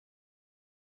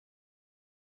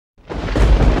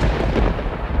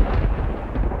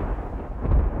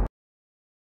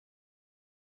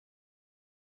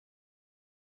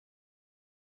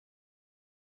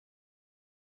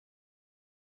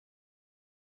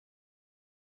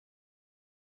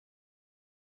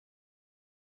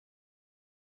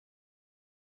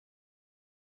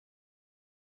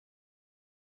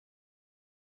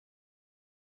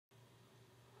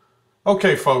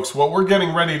Okay, folks, what we're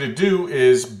getting ready to do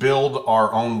is build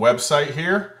our own website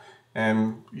here.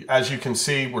 And as you can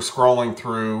see, we're scrolling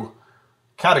through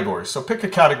categories. So pick a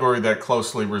category that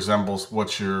closely resembles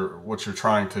what you're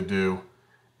trying to do.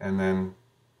 And then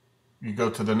you go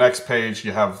to the next page,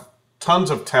 you have tons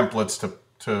of templates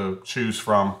to choose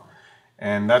from.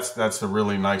 And that's the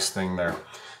really nice thing there.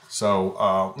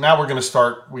 So now we're going to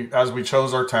start, as we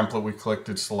chose our template, we clicked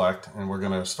it select, and we're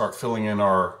going to start filling in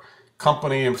our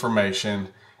company information.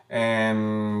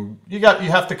 And you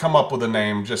have to come up with a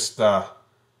name. Just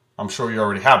I'm sure you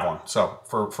already have one. So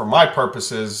for my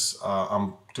purposes,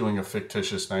 I'm doing a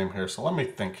fictitious name here. So let me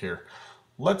think here.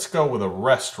 Let's go with a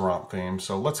restaurant theme.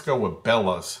 So let's go with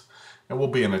Bella's. It will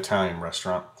be an Italian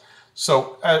restaurant.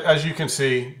 So as you can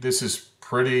see, this is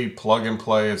pretty plug and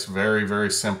play. It's very,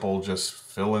 very simple. Just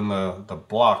fill in the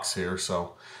blocks here.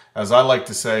 So as I like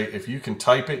to say, if you can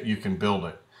type it, you can build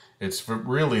it. It's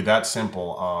really that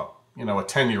simple. You know, a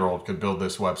 10-year-old could build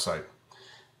this website.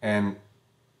 And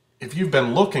if you've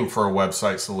been looking for a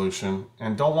website solution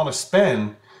and don't want to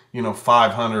spend, you know,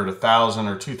 $500, $1,000,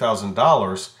 or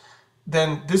 $2,000,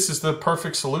 then this is the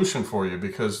perfect solution for you,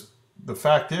 because the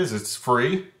fact is it's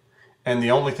free. And the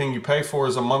only thing you pay for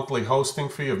is a monthly hosting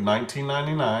fee of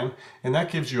 $19.99, and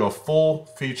that gives you a full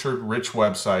featured rich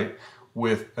website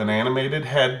with an animated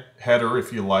header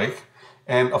if you like,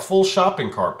 and a full shopping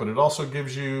cart. But it also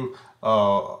gives you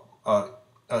a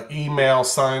email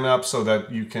sign up so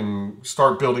that you can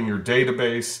start building your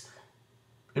database.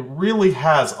 It really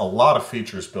has a lot of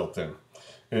features built in.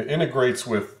 It integrates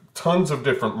with tons of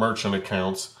different merchant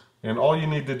accounts. And all you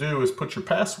need to do is put your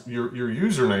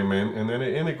username in, and then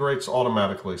it integrates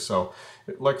automatically. So,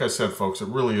 like I said, folks, it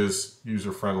really is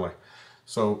user friendly.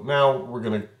 So now we're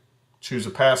going to choose a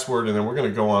password, and then we're going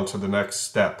to go on to the next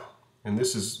step. And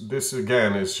this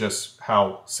again is just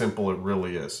how simple it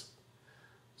really is.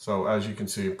 So as you can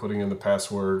see, putting in the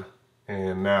password,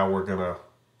 and now we're going to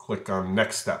click on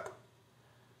next step.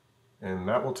 And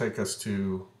that will take us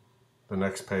to the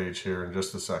next page here in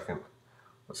just a second.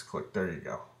 Let's click, there you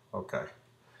go. Okay,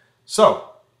 so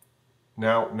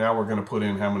now we're going to put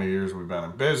in how many years we've been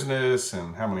in business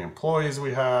and how many employees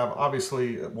we have.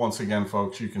 Obviously, once again,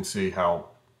 folks, you can see how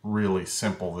really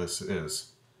simple this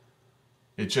is.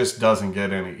 It just doesn't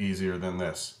get any easier than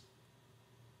this.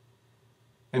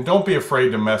 And don't be afraid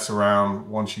to mess around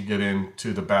once you get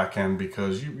into the back end,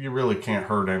 because you really can't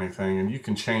hurt anything. And you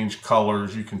can change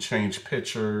colors, you can change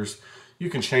pictures, you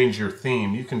can change your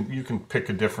theme. You can pick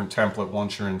a different template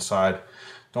once you're inside.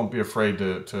 Don't be afraid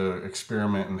to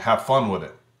experiment and have fun with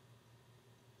it.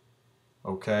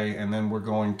 Okay, and then we're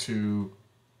going to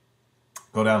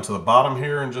go down to the bottom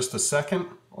here in just a second.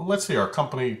 Well, let's see our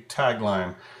company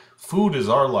tagline. Food is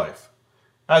our life,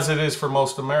 as it is for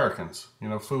most Americans. You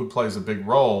know, food plays a big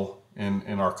role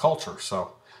in our culture.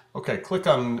 So, okay, click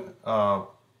on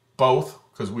both,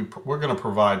 because we're going to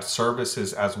provide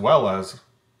services as well as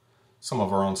some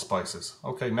of our own spices.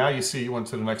 Okay, now you see you went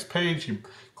to the next page, you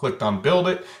clicked on build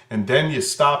it, and then you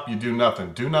stop, you do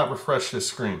nothing. Do not refresh this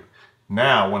screen.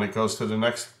 Now, when it goes to the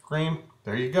next screen,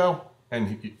 there you go.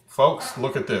 And folks,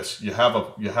 look at this. You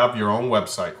have your own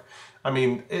website. I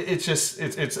mean,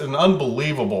 it's an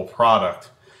unbelievable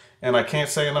product, and I can't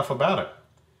say enough about it.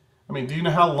 I mean, do you know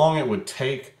how long it would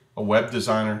take a web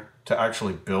designer to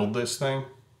actually build this thing?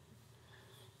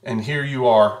 And here you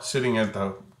are sitting at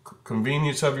the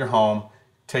convenience of your home.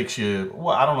 Takes you,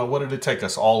 well, I don't know, what did it take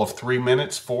us? All of 3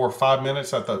 minutes, 4 or 5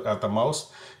 minutes at the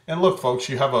most. And look, folks,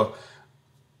 you have a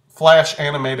flash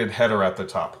animated header at the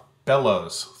top.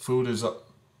 Bella's, food is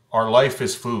our life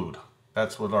is food.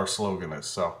 That's what our slogan is.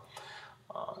 So,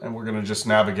 and we're going to just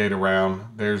navigate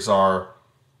around. There's our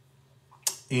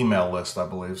email list, I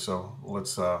believe. So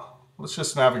let's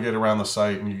just navigate around the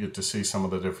site, and you get to see some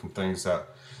of the different things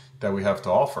that we have to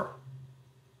offer.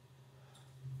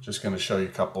 Just going to show you a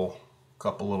couple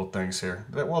little things here.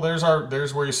 Well,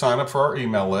 there's where you sign up for our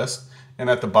email list, and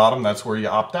at the bottom, that's where you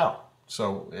opt out.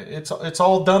 So it's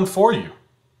all done for you.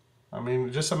 I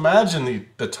mean, just imagine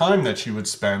the time that you would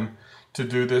spend to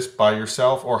do this by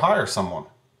yourself or hire someone,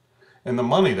 and the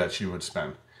money that you would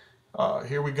spend.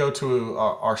 Here we go to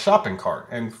our shopping cart,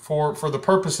 and for the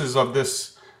purposes of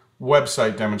this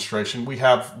website demonstration, we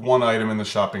have one item in the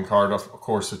shopping cart. Of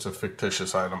course, it's a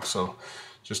fictitious item, so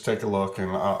just take a look,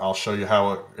 and I'll show you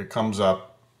how it comes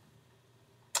up.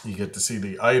 You get to see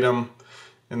the item,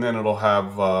 and then it'll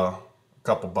have a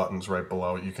couple buttons right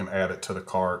below it. You can add it to the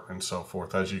cart and so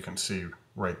forth, as you can see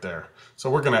right there. So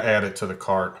we're going to add it to the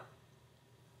cart.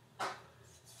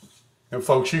 And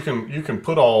folks, you can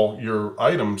put all your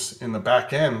items in the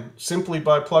back end simply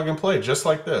by plug and play, just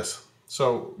like this.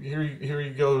 So here you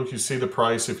go. You see the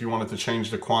price. If you wanted to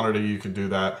change the quantity, you could do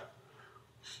that.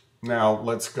 Now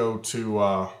let's go to,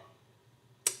 I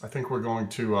think we're going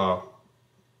to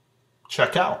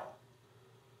check out.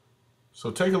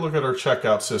 So take a look at our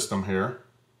checkout system here.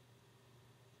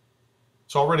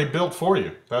 It's already built for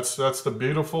you. That's the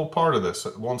beautiful part of this.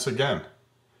 Once again,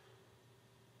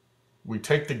 we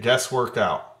take the guesswork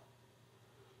out.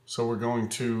 So we're going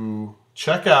to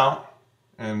check out,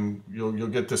 and you'll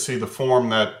get to see the form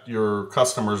that your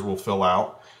customers will fill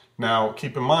out. Now,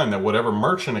 keep in mind that whatever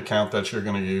merchant account that you're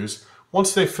going to use,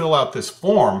 once they fill out this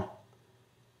form,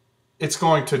 it's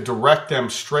going to direct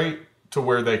them straight to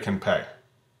where they can pay.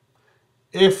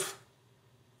 If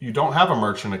you don't have a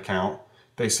merchant account,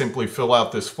 they simply fill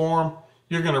out this form.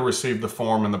 You're going to receive the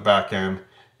form in the back end,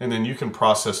 and then you can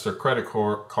process their credit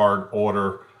card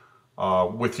order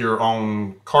with your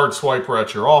own card swiper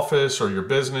at your office or your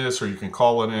business, or you can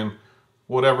call it in,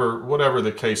 whatever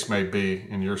the case may be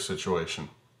in your situation.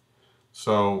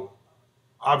 So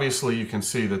obviously you can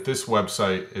see that this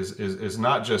website is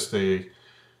not just a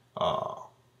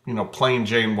plain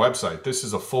Jane website. This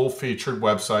is a full-featured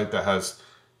website that has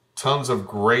tons of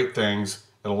great things.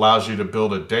 It allows you to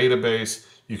build a database.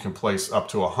 You can place up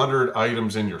to 100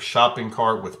 items in your shopping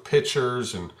cart with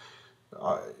pictures and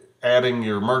adding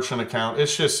your merchant account.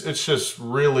 It's just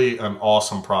really an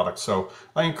awesome product. So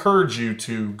I encourage you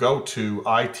to go to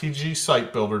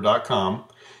itgsitebuilder.com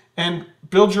and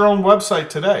build your own website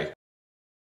today.